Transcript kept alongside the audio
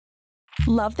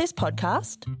Love this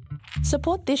podcast?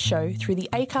 Support this show through the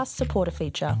Acast supporter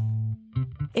feature.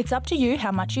 It's up to you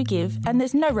how much you give, and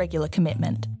there's no regular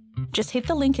commitment. Just hit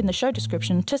the link in the show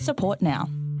description to support now.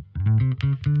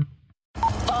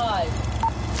 5,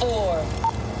 4,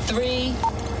 3,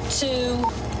 2,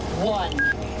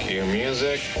 1. Cue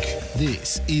music.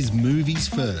 This is Movies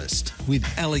First with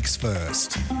Alex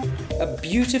First. A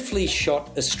beautifully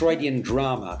shot Australian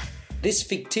drama. This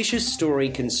fictitious story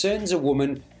concerns a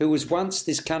woman who was once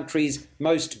this country's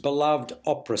most beloved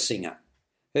opera singer.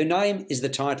 Her name is the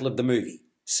title of the movie,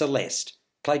 Celeste,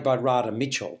 played by Radha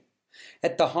Mitchell.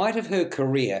 At the height of her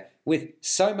career, with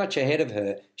so much ahead of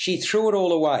her, she threw it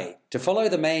all away to follow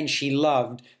the man she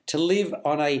loved to live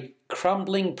on a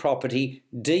crumbling property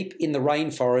deep in the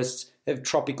rainforests of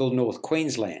tropical North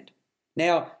Queensland.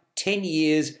 Now, 10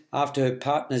 years after her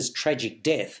partner's tragic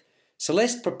death,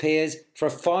 Celeste prepares for a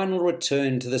final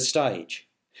return to the stage.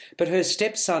 But her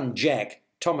stepson Jack,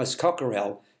 Thomas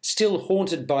Cockerell, still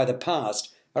haunted by the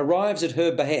past, arrives at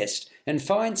her behest and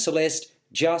finds Celeste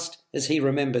just as he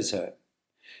remembers her.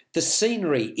 The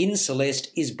scenery in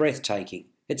Celeste is breathtaking.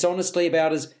 It's honestly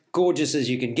about as gorgeous as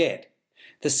you can get.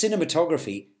 The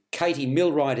cinematography, Katie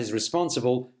Milwright is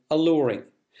responsible, alluring.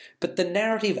 But the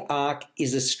narrative arc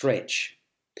is a stretch.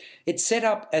 It's set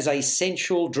up as a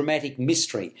sensual, dramatic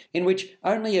mystery in which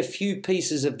only a few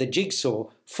pieces of the jigsaw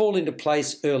fall into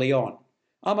place early on.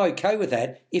 I'm okay with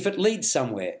that if it leads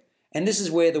somewhere, and this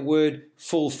is where the word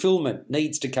fulfillment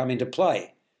needs to come into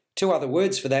play. Two other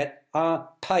words for that are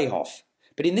payoff.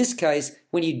 But in this case,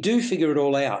 when you do figure it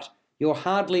all out, you're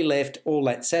hardly left all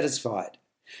that satisfied.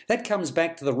 That comes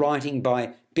back to the writing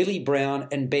by Billy Brown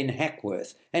and Ben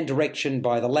Hackworth and direction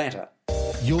by the latter.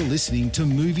 You're listening to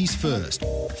Movies First.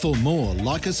 For more,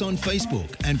 like us on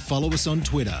Facebook and follow us on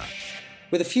Twitter.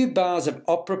 With a few bars of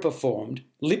opera performed,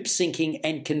 lip syncing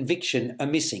and conviction are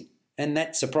missing, and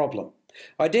that's a problem.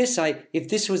 I dare say if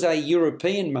this was a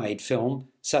European-made film,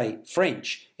 say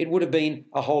French, it would have been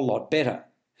a whole lot better.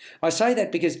 I say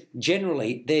that because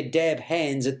generally they're dab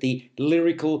hands at the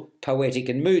lyrical, poetic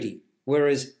and moody,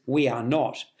 whereas we are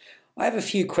not. I have a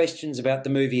few questions about the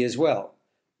movie as well.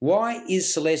 Why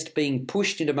is Celeste being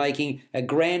pushed into making a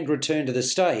grand return to the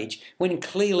stage when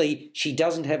clearly she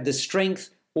doesn't have the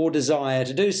strength or desire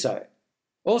to do so?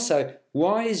 Also,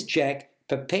 why is Jack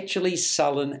perpetually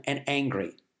sullen and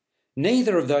angry?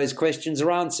 Neither of those questions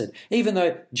are answered, even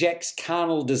though Jack's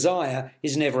carnal desire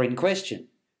is never in question.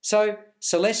 So,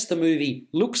 Celeste the movie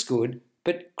looks good,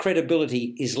 but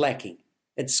credibility is lacking.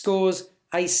 It scores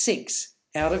a 6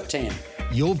 out of 10.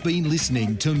 You've been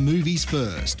listening to Movies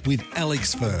First with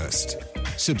Alex First.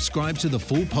 Subscribe to the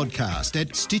full podcast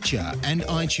at Stitcher and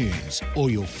iTunes or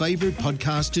your favourite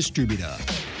podcast distributor.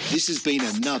 This has been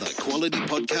another quality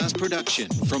podcast production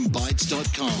from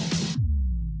Bytes.com.